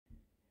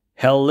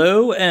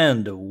Hello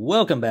and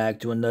welcome back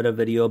to another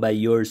video by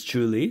yours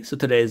truly. So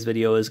today's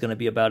video is going to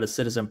be about a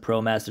Citizen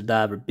Promaster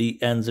Diver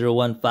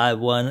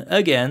BN0151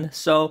 again.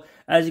 So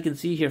as you can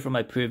see here from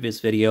my previous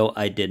video,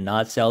 I did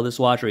not sell this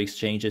watch or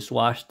exchange this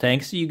watch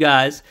thanks to you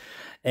guys.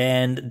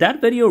 And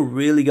that video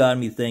really got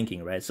me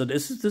thinking, right? So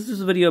this is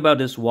a video about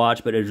this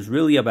watch, but it's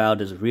really about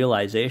this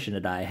realization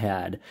that I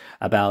had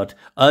about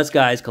us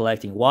guys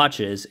collecting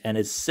watches and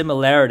its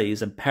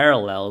similarities and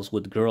parallels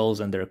with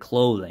girls and their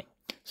clothing.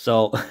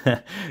 So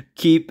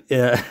keep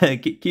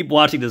watching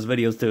these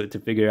videos to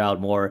figure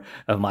out more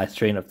of my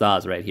train of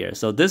thoughts right here.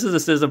 So this is a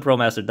Citizen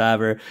Promaster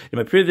Diver. In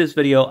my previous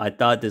video, I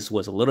thought this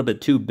was a little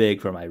bit too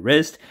big for my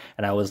wrist.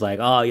 And I was like,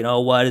 oh, you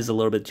know what? It's a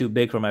little bit too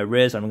big for my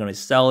wrist. I'm going to be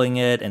selling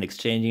it and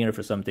exchanging it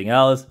for something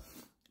else.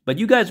 But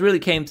you guys really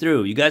came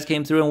through. You guys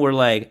came through and were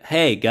like,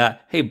 hey,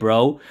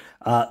 bro,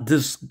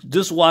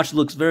 this watch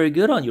looks very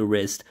good on your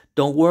wrist.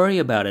 Don't worry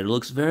about it. It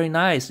looks very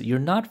nice. You're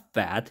not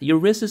fat. Your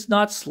wrist is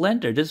not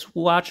slender. This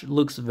watch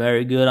looks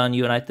very good on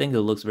you, and I think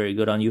it looks very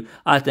good on you.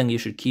 I think you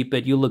should keep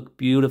it. You look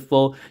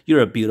beautiful. You're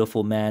a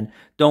beautiful man.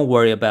 Don't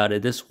worry about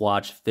it. This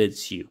watch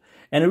fits you.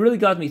 And it really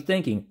got me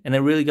thinking. And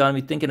it really got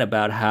me thinking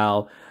about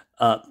how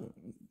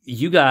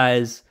you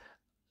guys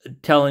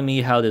telling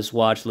me how this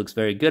watch looks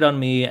very good on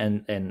me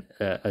and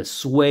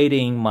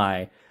assuading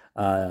my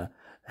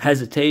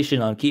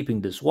hesitation on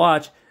keeping this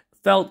watch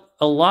felt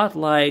a lot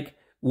like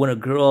when a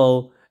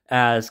girl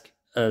asks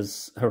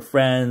her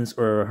friends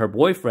or her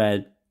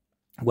boyfriend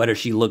whether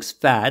she looks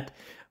fat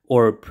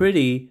or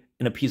pretty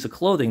in a piece of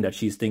clothing that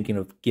she's thinking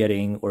of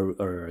getting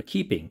or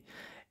keeping.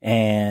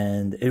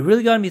 And it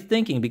really got me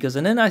thinking because,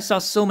 and then I saw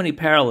so many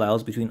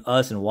parallels between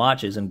us and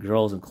watches and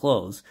girls and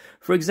clothes.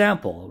 For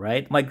example,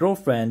 right, my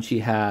girlfriend, she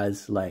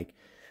has like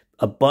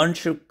a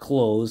bunch of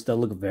clothes that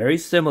look very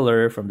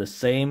similar from the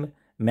same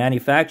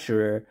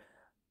manufacturer.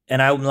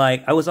 And I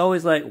was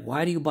always like,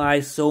 why do you buy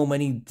so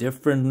many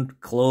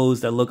different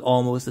clothes that look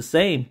almost the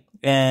same?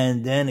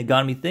 And then it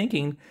got me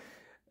thinking,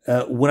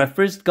 when I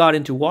first got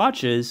into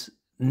watches,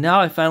 now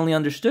I finally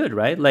understood,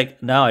 right?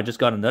 Like now I just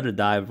got another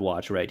dive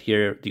watch right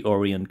here, the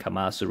Orient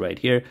Kamasu right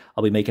here.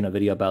 I'll be making a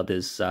video about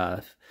this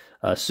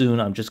soon.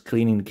 I'm just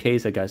cleaning the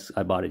case. I guess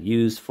I bought it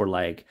used for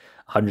like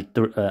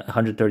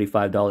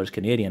 $135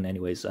 Canadian.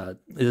 Anyways,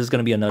 this is going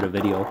to be another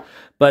video.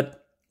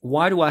 But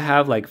why do I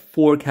have like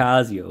 4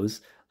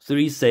 Casios,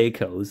 3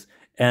 Seikos,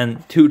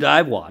 and 2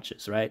 dive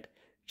watches, right?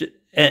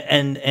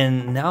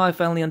 And now I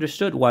finally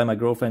understood why my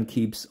girlfriend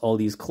keeps all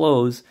these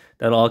clothes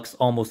that looks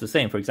almost the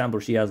same. For example,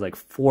 she has like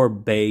 4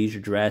 beige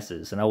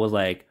dresses, and I was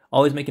like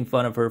always making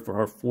fun of her for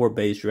her 4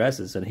 beige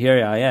dresses. And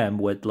here I am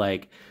with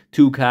like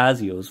 2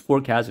 Casios,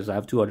 4 Casios. I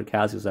have 2 other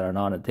Casios that are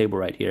not on the table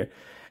right here.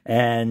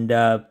 And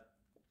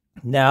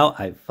now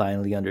I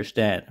finally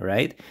understand,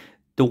 right?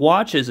 The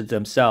watches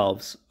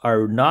themselves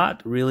are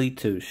not really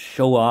to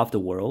show off the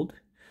world.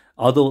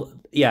 Although,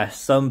 yeah,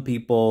 some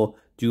people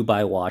do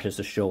buy watches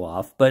to show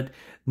off, but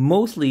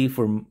mostly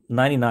for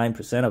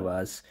 99% of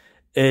us,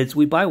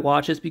 we buy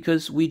watches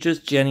because we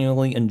just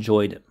genuinely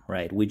enjoy them,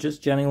 right? We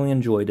just genuinely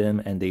enjoy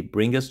them, and they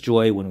bring us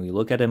joy when we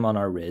look at them on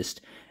our wrist,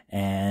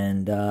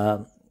 and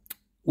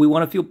we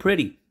want to feel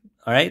pretty,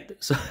 all right?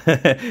 So,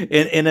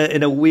 in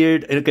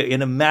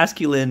a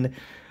masculine,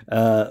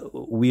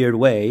 weird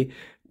way,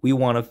 we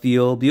want to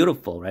feel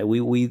beautiful, right?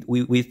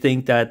 We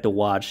think that the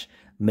watch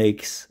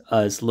makes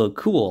us look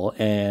cool,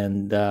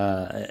 and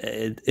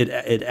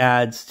it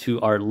adds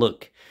to our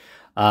look.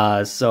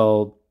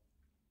 So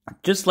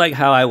just like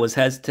how I was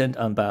hesitant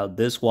about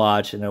this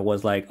watch, and I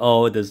was like,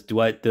 oh, does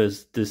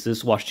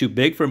this watch too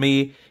big for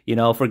me? You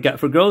know, for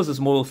girls it's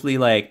mostly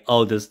like,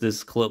 oh, does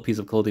this piece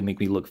of clothing make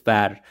me look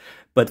fat?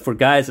 But for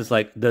guys it's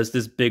like, does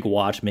this big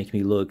watch make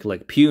me look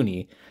like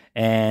puny?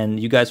 And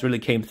you guys really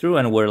came through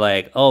and were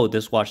like, oh,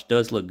 this watch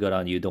does look good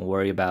on you, don't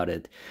worry about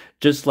it.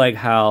 Just like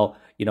how,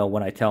 you know,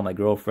 when I tell my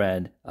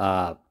girlfriend,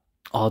 oh,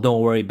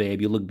 don't worry,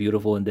 babe, you look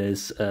beautiful in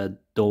this,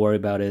 don't worry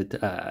about it,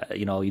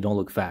 you know, you don't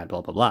look fat,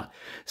 blah, blah, blah.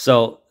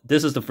 So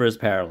this is the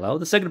first parallel.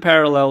 The second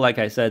parallel, like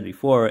I said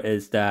before,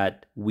 is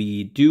that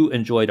we do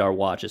enjoy our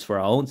watches for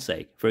our own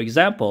sake. For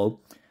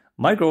example,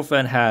 my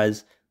girlfriend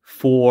has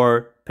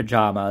 4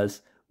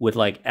 pajamas with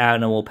like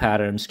animal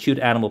patterns, cute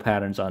animal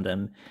patterns on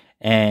them,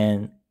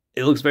 and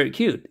it looks very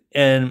cute.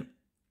 And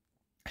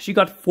she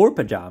got 4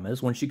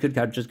 pajamas when she could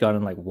have just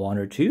gotten like 1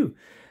 or 2.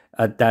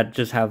 That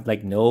just have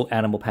like no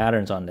animal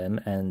patterns on them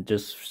and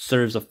just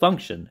serves a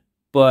function.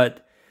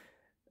 But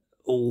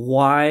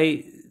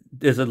why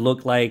does it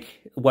look like,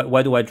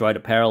 why do I draw the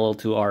parallel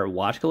to our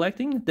watch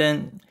collecting?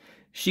 Then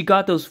she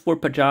got those 4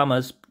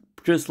 pajamas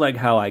just like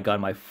how I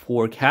got my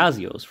 4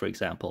 Casios, for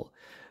example.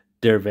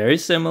 They're very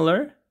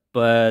similar,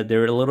 but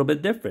they're a little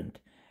bit different.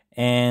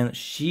 And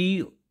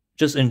she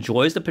just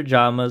enjoys the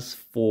pajamas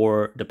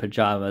for the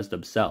pajamas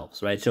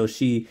themselves, right? So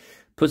she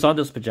puts on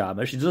those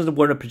pajamas. She doesn't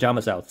wear the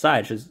pajamas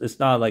outside. It's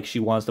not like she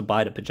wants to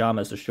buy the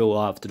pajamas to show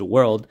off to the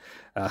world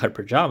her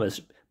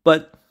pajamas.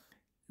 But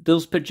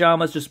those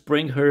pajamas just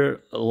bring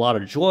her a lot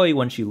of joy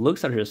when she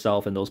looks at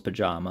herself in those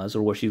pajamas,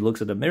 or when she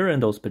looks at the mirror in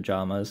those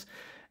pajamas.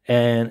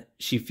 and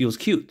she feels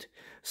cute.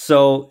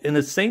 So in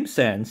the same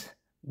sense,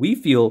 we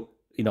feel,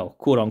 you know,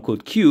 quote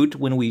unquote cute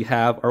when we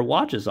have our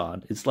watches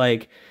on. It's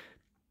like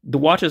the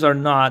watches are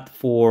not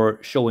for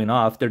showing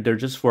off. They're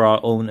just for our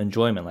own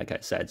enjoyment, like I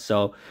said.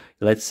 So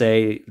let's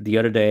say the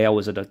other day I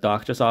was at the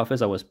doctor's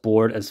office. I was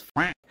bored as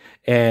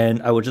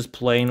and I was just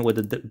playing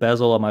with the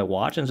bezel of my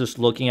watch and just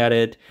looking at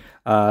it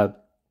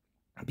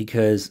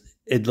because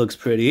it looks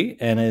pretty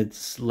and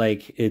it's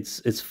like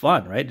it's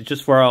fun, right? It's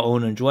just for our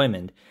own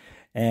enjoyment.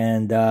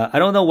 And I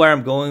don't know where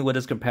I'm going with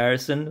this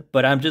comparison,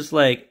 but I'm just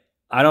like,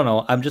 I don't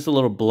know. I'm just a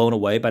little blown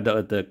away by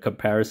the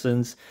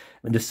comparisons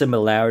and the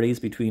similarities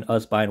between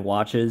us buying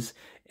watches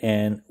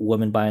and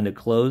women buying the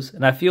clothes.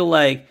 And I feel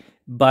like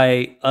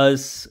by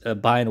us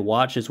buying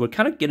watches, we're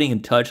kind of getting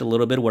in touch a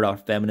little bit with our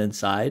feminine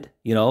side.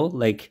 You know,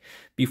 like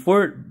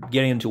before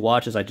getting into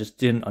watches, I just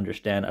didn't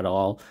understand at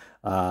all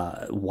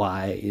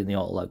why, you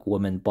know, like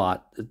women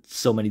bought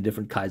so many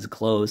different kinds of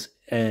clothes.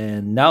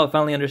 And now I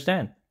finally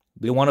understand.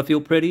 They want to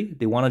feel pretty.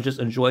 They want to just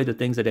enjoy the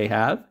things that they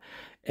have.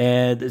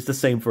 And it's the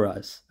same for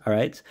us. All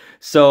right.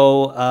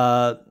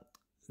 So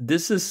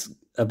this is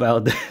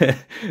about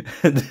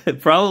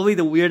probably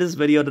the weirdest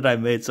video that I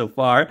made so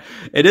far.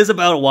 It is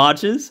about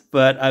watches,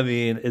 but I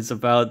mean, it's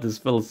about this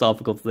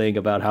philosophical thing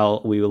about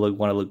how we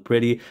want to look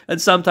pretty,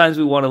 and sometimes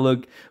we want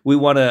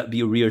to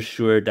be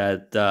reassured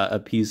that a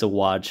piece of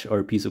watch or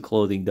a piece of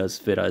clothing does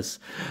fit us,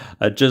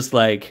 just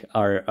like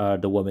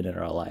the woman in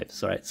our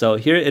lives. All right, so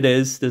here it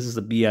is. This is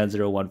the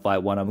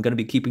BN0151. I'm gonna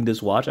be keeping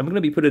this watch. I'm gonna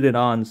be putting it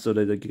on so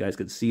that you guys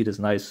can see this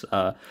nice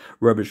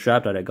rubber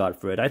strap that I got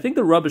for it. I think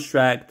the rubber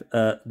strap,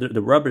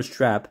 the rubber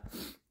strap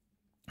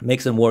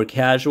makes it more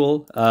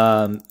casual,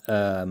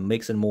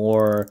 makes it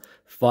more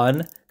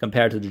fun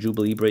compared to the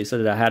Jubilee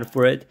bracelet that I had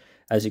for it.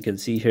 As you can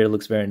see here, it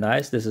looks very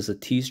nice. This is a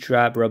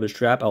T-strap, rubber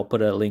strap. I'll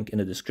put a link in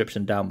the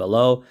description down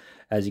below.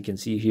 As you can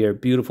see here,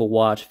 beautiful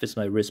watch, fits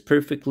my wrist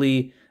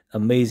perfectly.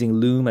 Amazing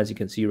lume, as you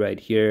can see right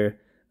here.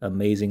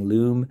 Amazing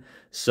lume.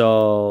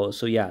 So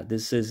yeah,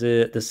 this is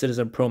it, the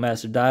Citizen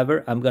Promaster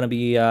Diver. I'm gonna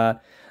be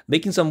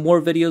making some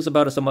more videos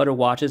about some other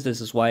watches. This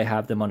is why I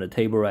have them on the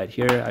table right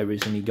here. I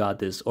recently got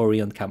this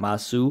Orient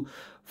Kamasu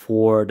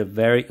for the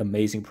very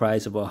amazing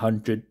price of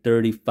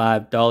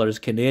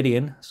 $135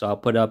 Canadian. So I'll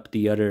put up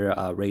the other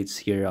rates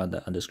here on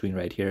the screen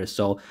right here.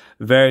 So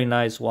very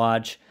nice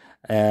watch,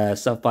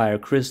 sapphire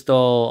crystal,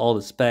 all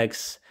the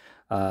specs,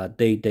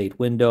 date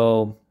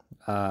window.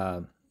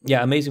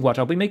 Yeah, amazing watch.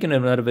 I'll be making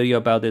another video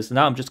about this.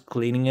 Now I'm just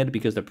cleaning it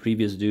because the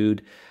previous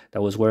dude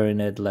that was wearing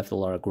it left a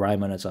lot of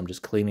grime on it, so I'm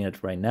just cleaning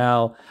it right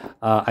now.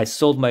 I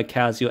sold my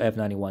Casio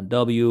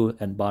F91W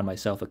and bought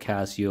myself a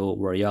Casio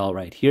Royale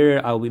right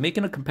here. I'll be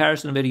making a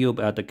comparison video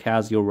about the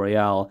Casio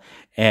Royale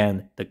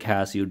and the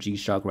Casio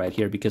G-Shock right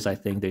here because I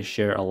think they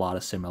share a lot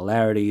of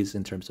similarities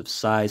in terms of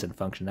size and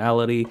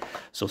functionality,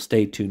 so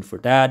stay tuned for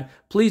that.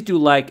 Please do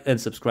like and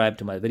subscribe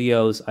to my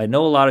videos. I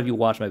know a lot of you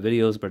watch my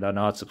videos but are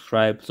not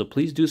subscribed, so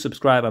please do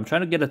subscribe. I'm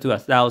trying to get it to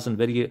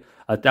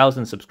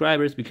 1,000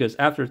 subscribers because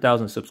after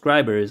 1,000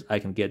 subscribers, I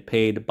can get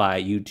paid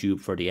by YouTube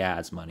for the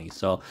ads money.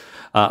 So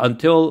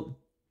until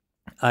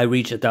I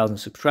reach 1,000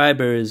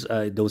 subscribers,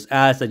 those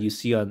ads that you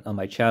see on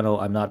my channel,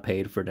 I'm not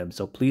paid for them.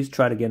 So please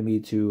try to get me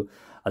to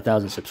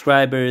 1,000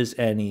 subscribers.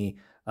 Any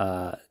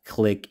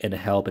click and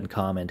help and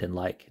comment and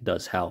like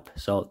does help.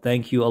 So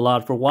thank you a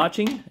lot for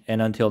watching,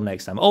 and until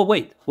next time. Oh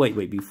wait,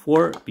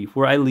 before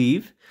I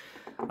leave,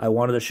 I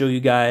wanted to show you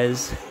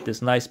guys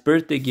this nice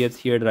birthday gift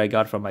here that I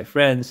got from my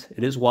friends.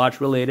 It is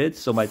watch related,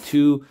 so my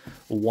two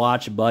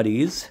watch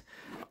buddies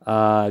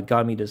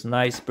got me this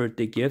nice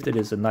birthday gift. It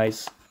is a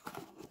nice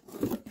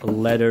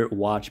leather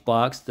watch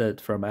box that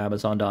from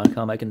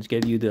Amazon.com. I can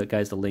give you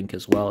guys the link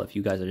as well if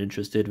you guys are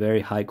interested.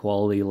 Very high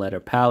quality leather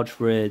pouch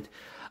for it.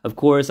 Of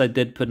course, I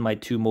did put my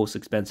two most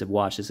expensive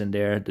watches in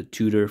there, the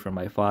Tudor from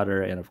my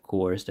father, and of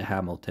course the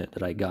Hamilton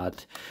that I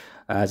got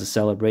as a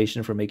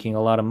celebration for making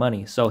a lot of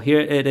money. So here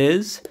it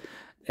is,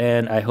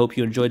 and I hope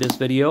you enjoyed this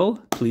video.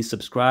 Please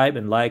subscribe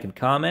and like and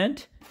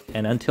comment,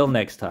 and until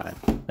next time,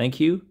 thank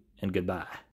you and goodbye.